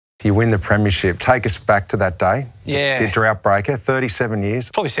You win the premiership. Take us back to that day. Yeah. The drought breaker, 37 years.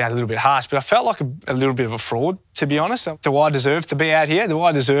 Probably sounds a little bit harsh, but I felt like a little bit of a fraud, to be honest. Do I deserve to be out here? Do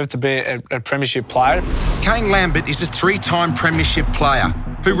I deserve to be a premiership player? Kane Lambert is a three-time premiership player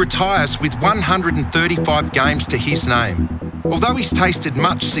who retires with 135 games to his name. Although he's tasted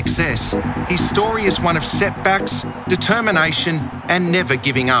much success, his story is one of setbacks, determination and never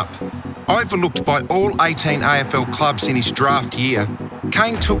giving up. Overlooked by all 18 AFL clubs in his draft year,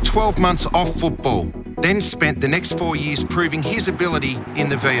 Kane took 12 months off football, then spent the next 4 years proving his ability in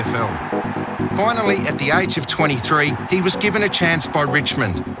the VFL. Finally, at the age of 23, he was given a chance by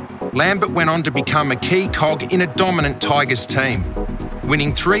Richmond. Lambert went on to become a key cog in a dominant Tigers team,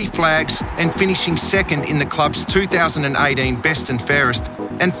 winning 3 flags and finishing second in the club's 2018 Best and Fairest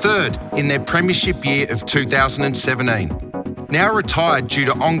and third in their premiership year of 2017. Now retired due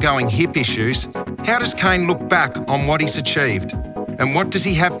to ongoing hip issues, how does Kane look back on what he's achieved? And what does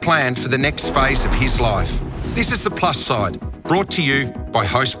he have planned for the next phase of his life? This is The Plus Side, brought to you by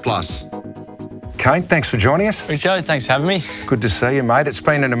Hostplus. Kane, thanks for joining us. Richo, thanks for having me. Good to see you, mate. It's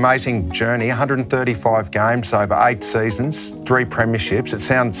been an amazing journey, 135 games over 8 seasons, 3 premierships. It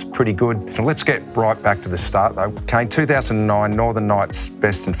sounds pretty good. So let's get right back to the start, though. Kane, 2009, Northern Knights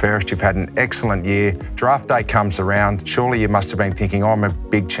Best and Fairest. You've had an excellent year. Draft day comes around. Surely you must have been thinking, I'm a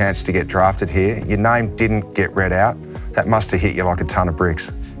big chance to get drafted here. Your name didn't get read out. That must have hit you like a ton of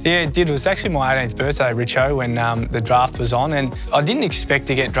bricks. Yeah, it did. It was actually my 18th birthday, Richo, when the draft was on. And I didn't expect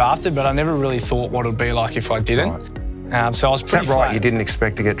to get drafted, but I never really thought what it would be like if I didn't. Right. So I was pretty Is that right? You didn't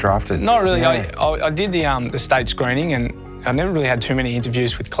expect to get drafted? Not really. Yeah. I did the state screening, and I never really had too many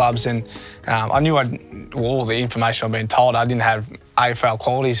interviews with clubs, and I knew all the information I'd been told. I didn't have AFL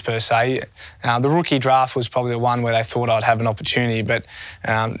qualities per se. The rookie draft was probably the one where they thought I'd have an opportunity, but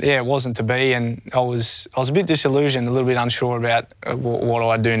yeah, it wasn't to be, and I was a bit disillusioned, a little bit unsure about what do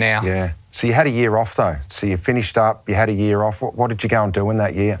I do now. Yeah. So you had a year off though. So you finished up, you had a year off. What did you go and do in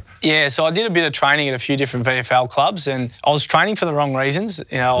that year? Yeah, so I did a bit of training at a few different VFL clubs, and I was training for the wrong reasons.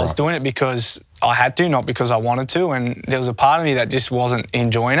 You know, I was doing it because I had to, not because I wanted to, and there was a part of me that just wasn't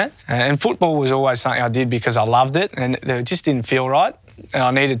enjoying it. And football was always something I did because I loved it, and it just didn't feel right, and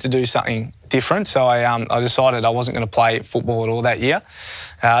I needed to do something different. So I decided I wasn't going to play football at all that year.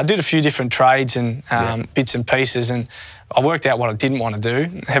 I did a few different trades and bits and pieces, and I worked out what I didn't want to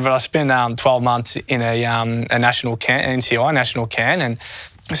do. But I spent 12 months in a national can, NCI national can, and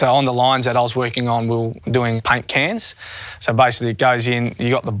so on the lines that I was working on, we were doing paint cans. So basically it goes in, you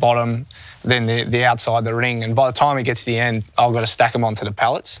got the bottom, then the outside the ring, and by the time it gets to the end, I've got to stack them onto the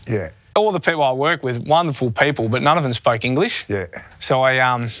pallets. Yeah. All the people I work with, wonderful people, but none of them spoke English. Yeah. So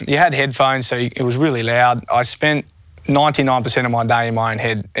you had headphones, so it was really loud. I spent 99% of my day in my own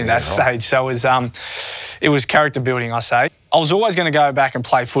head in that stage. So it was character building, I say. I was always going to go back and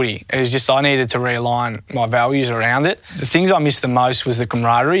play footy. It was just I needed to realign my values around it. The things I missed the most was the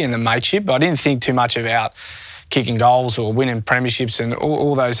camaraderie and the mateship. I didn't think too much about kicking goals or winning premierships and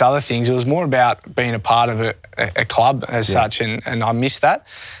all those other things. It was more about being a part of a club as such, and I missed that.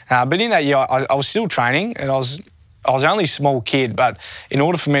 But in that year, I was still training, and I was only a small kid, but in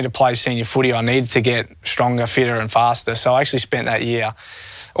order for me to play senior footy, I needed to get stronger, fitter and faster. So I actually spent that year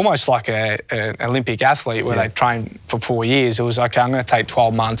almost like an Olympic athlete where they trained for 4 years. It was okay, I'm going to take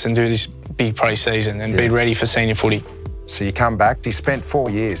 12 months and do this big pre-season and be ready for senior footy. So you come back, you spent 4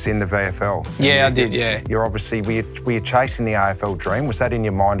 years in the VFL. Yeah, I did, yeah. You're obviously, were you chasing the AFL dream? Was that in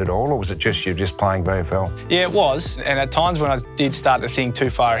your mind at all, or was it just you just playing VFL? Yeah, it was. And at times when I did start to think too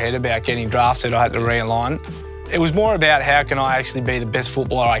far ahead about getting drafted, I had to realign. It was more about how can I actually be the best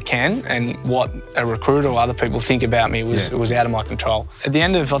footballer I can, and what a recruiter or other people think about me was out of my control. At the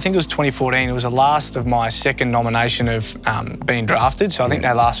end of, I think it was 2014, it was the last of my second nomination of being drafted, so I think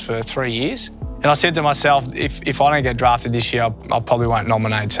they last for 3 years. And I said to myself, if I don't get drafted this year, I probably won't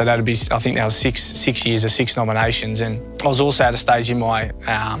nominate. So that'd be, I think that was six years of 6 nominations. And I was also at a stage in my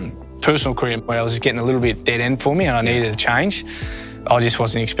personal career where I was getting a little bit dead end for me and I needed a change. I just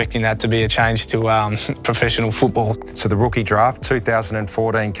wasn't expecting that to be a change to professional football. So the rookie draft,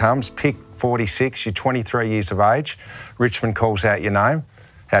 2014 comes, pick 46, you're 23 years of age. Richmond calls out your name.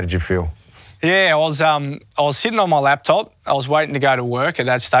 How did you feel? Yeah, I was sitting on my laptop. I was waiting to go to work at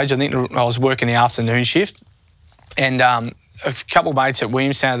that stage. I think I was working the afternoon shift. And a couple of mates at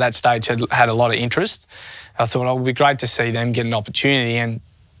Williamstown at that stage had a lot of interest. I thought it would be great to see them get an opportunity. And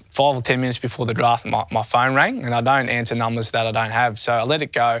 5 or 10 minutes before the draft, my phone rang, and I don't answer numbers that I don't have, so I let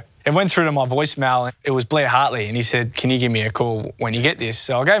it go. It went through to my voicemail. It was Blair Hartley, and he said, can you give me a call when you get this?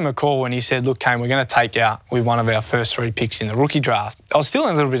 So I gave him a call, and he said, look, Kane, we're going to take you with one of our first 3 picks in the rookie draft. I was still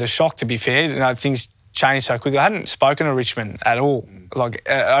in a little bit of shock, to be fair. You know, things changed so quickly. I hadn't spoken to Richmond at all, like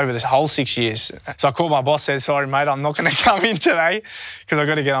over this whole 6 years. So I called my boss, said, sorry, mate, I'm not going to come in today because I've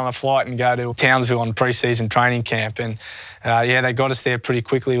got to get on a flight and go to Townsville on pre-season training camp. And yeah, they got us there pretty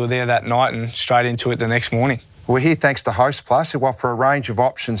quickly. We were there that night and straight into it the next morning. We're here thanks to Hostplus, who offer a range of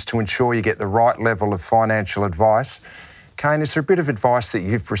options to ensure you get the right level of financial advice. Kane, is there a bit of advice that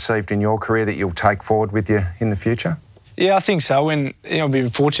you've received in your career that you'll take forward with you in the future? Yeah, I think so. I've been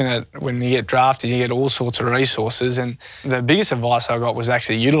fortunate when you get drafted, you get all sorts of resources, and the biggest advice I got was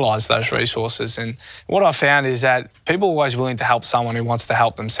actually utilise those resources. And what I found is that people are always willing to help someone who wants to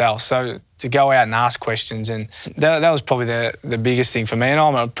help themselves. So to go out and ask questions, and that was probably the biggest thing for me. And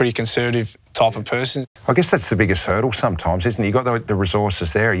I'm a pretty conservative type of person. I guess that's the biggest hurdle sometimes, isn't it? You've got the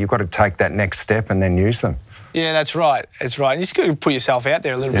resources there. You've got to take that next step and then use them. Yeah, that's right. That's right. You just got to put yourself out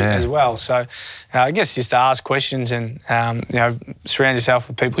there a little bit as well. So I guess just to ask questions and surround yourself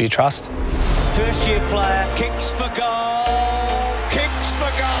with people you trust. First-year player kicks for goal, kicks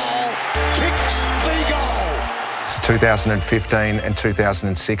for goal, kicks the goal. It's 2015 and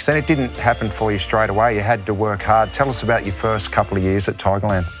 2006, and it didn't happen for you straight away. You had to work hard. Tell us about your first couple of years at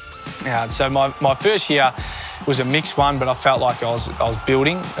Tigerland. So my first year was a mixed one, but I felt like I was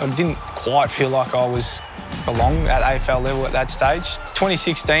building. I didn't quite feel like I was belong at AFL level at that stage.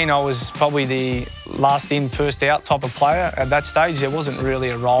 2016, I was probably the last in, first out type of player. At that stage, there wasn't really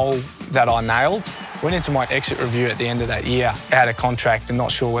a role that I nailed. Went into my exit review at the end of that year. I had a contract and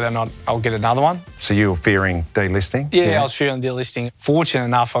not sure whether or not I'll get another one. So you were fearing delisting? Yeah, I was fearing delisting. Fortunate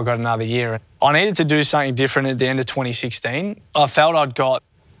enough, I got another year. I needed to do something different at the end of 2016. I felt I'd got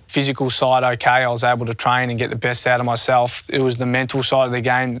physical side okay. I was able to train and get the best out of myself. It was the mental side of the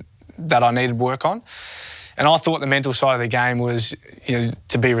game that I needed work on. And I thought the mental side of the game was,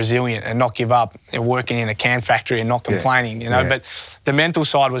 to be resilient and not give up, working in a can factory and not complaining, But the mental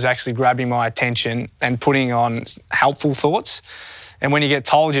side was actually grabbing my attention and putting on helpful thoughts. And when you get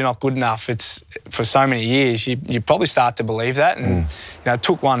told you're not good enough, it's for so many years, you probably start to believe that. And it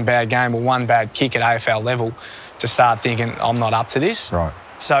took one bad game or one bad kick at AFL level to start thinking, I'm not up to this. Right.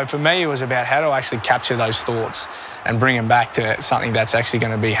 So for me, it was about how do I actually capture those thoughts and bring them back to something that's actually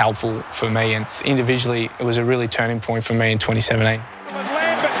going to be helpful for me. And individually, it was a really turning point for me in 2017.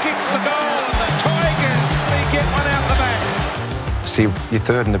 Lambert kicks the goal and the Tigers, they get one out the back. So you're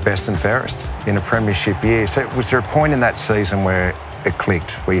third in the best and fairest in a premiership year. So was there a point in that season where it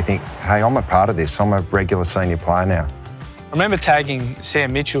clicked, where you think, hey, I'm a part of this, I'm a regular senior player now? I remember tagging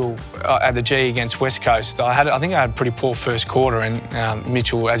Sam Mitchell at the G against West Coast. I think I had a pretty poor first quarter, and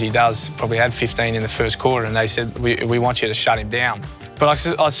Mitchell, as he does, probably had 15 in the first quarter, and they said, we want you to shut him down. But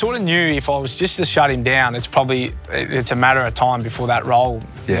I sort of knew if I was just to shut him down, it's a matter of time before that role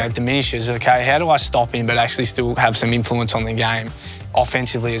diminishes. Okay, how do I stop him but actually still have some influence on the game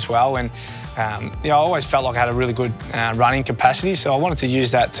offensively as well? And I always felt like I had a really good running capacity, so I wanted to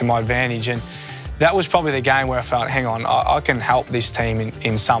use that to my advantage. And that was probably the game where I felt, hang on, I can help this team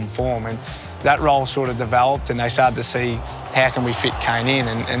in some form. And that role sort of developed, and they started to see how can we fit Kane in.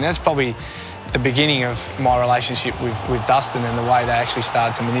 And that's probably the beginning of my relationship with Dustin and the way they actually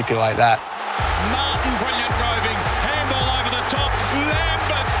started to manipulate that. Martin, brilliant roving, handball over the top.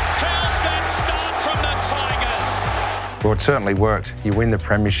 Lambert, how's that start from the Tigers? Well, it certainly worked. You win the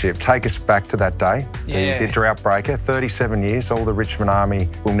premiership. Take us back to that day, the drought breaker, 37 years. All the Richmond Army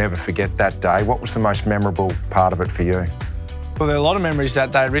will never forget that day. What was the most memorable part of it for you? Well, there are a lot of memories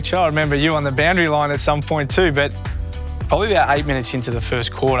that day, Richard. I remember you on the boundary line at some point too, but probably about 8 minutes into the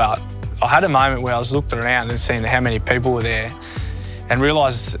first quarter, I had a moment where I was looking around and seeing how many people were there and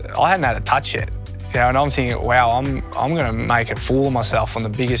realised I hadn't had a touch yet. And I'm thinking, wow, I'm going to make a fool of myself on the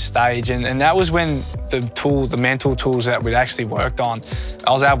biggest stage. And that was when the mental tools that we'd actually worked on,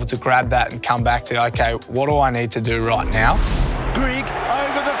 I was able to grab that and come back to, okay, what do I need to do right now? Grigg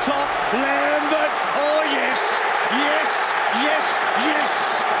over the top, Lambert, oh yes, yes, yes,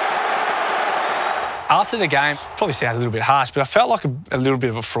 yes. After the game, probably sounds a little bit harsh, but I felt like a little bit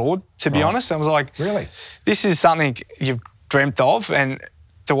of a fraud, to be honest. I was like, really? This is something you've dreamt of, and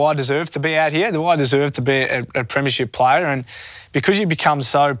do I deserve to be out here? Do I deserve to be a premiership player? And because you become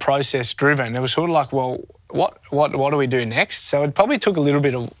so process-driven, it was sort of like, well, what do we do next? So it probably took a little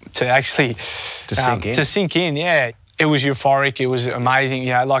bit to sink in. Yeah. It was euphoric. It was amazing.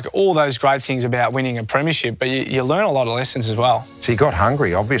 Like all those great things about winning a premiership, but you learn a lot of lessons as well. So you got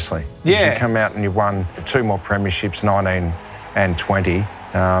hungry, obviously. Yeah. You come out and you won 2 more premierships, 19 and 20.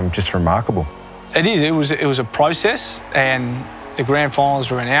 Just remarkable. It is. It was a process, and the grand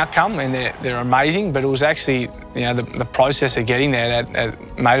finals were an outcome, and they're amazing. But it was actually the process of getting there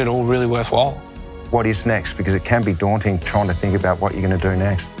that made it all really worthwhile. what is next? Because it can be daunting trying to think about what you're going to do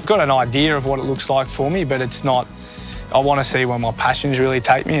next. I've got an idea of what it looks like for me, but it's not. I want to see where my passions really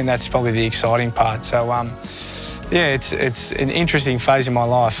take me, and that's probably the exciting part. So, yeah, it's an interesting phase in my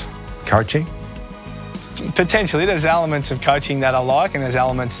life. Coaching? Potentially, there's elements of coaching that I like, and there's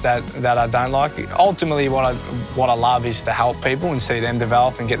elements that I don't like. Ultimately, what I love is to help people and see them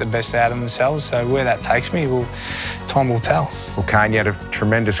develop and get the best out of themselves. So where that takes me, time will tell. Well, Kane, you had a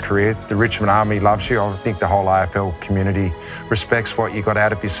tremendous career. The Richmond Army loves you. I think the whole AFL community respects what you got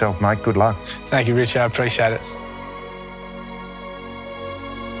out of yourself, mate. Good luck. Thank you, Richard. I appreciate it.